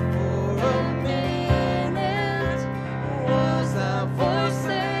 not for a minute was I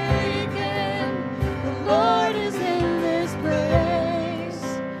forsaken. The Lord is in this place.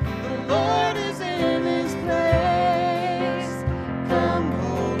 The Lord is in this place. Come,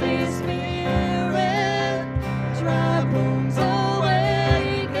 Holy Spirit, dry bones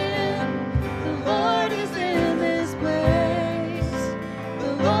awaken. The Lord is in this place.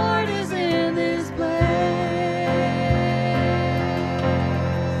 The Lord is in this place.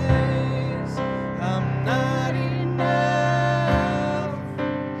 I'm not enough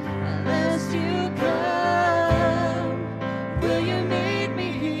unless you come. Will you meet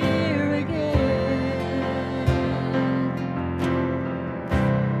me here again?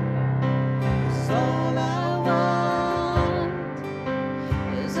 'Cause all I want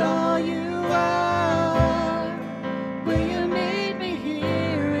is all you are. Will you meet me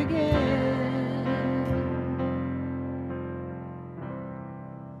here again?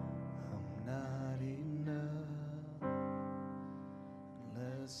 I'm not enough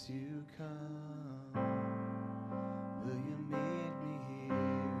unless you come. Will you meet me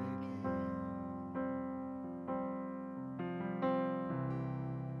here again?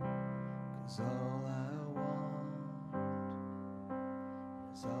 'Cause all I want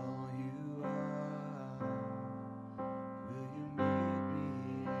is all you are. Will you meet me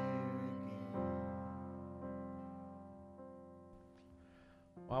here again?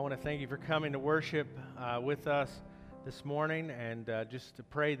 Well, I want to thank you for coming to worship with us this morning, and just to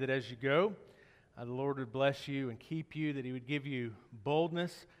pray that as you go, the Lord would bless you and keep you, that He would give you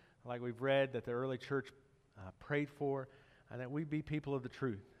boldness, like we've read that the early church prayed for, and that we be people of the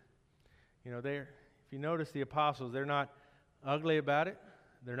truth. You know, if you notice the apostles, they're not ugly about it,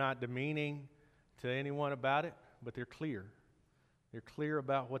 they're not demeaning to anyone about it, but they're clear. They're clear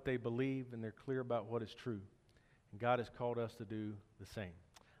about what they believe, and they're clear about what is true. And God has called us to do the same.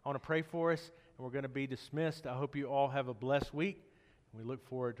 I want to pray for us, and we're going to be dismissed. I hope you all have a blessed week, and we look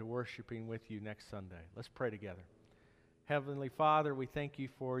forward to worshiping with you next Sunday. Let's pray together. Heavenly Father, we thank you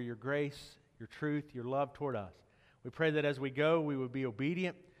for your grace, your truth, your love toward us. We pray that as we go, we would be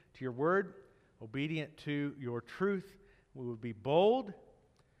obedient to your word, obedient to your truth. We would be bold.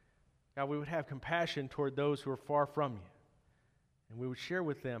 God, we would have compassion toward those who are far from you. And we would share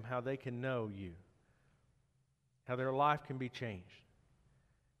with them how they can know you, how their life can be changed,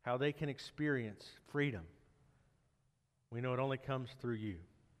 how they can experience freedom. We know it only comes through you.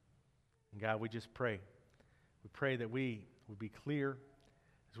 And God, we just pray. We pray that we would be clear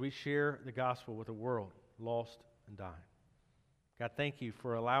as we share the gospel with a world lost and dying. God, thank you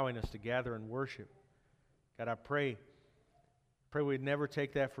for allowing us to gather and worship. God, I pray we'd never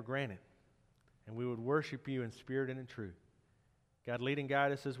take that for granted, and we would worship you in spirit and in truth. God, lead and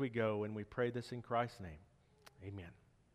guide us as we go, and we pray this in Christ's name. Amen.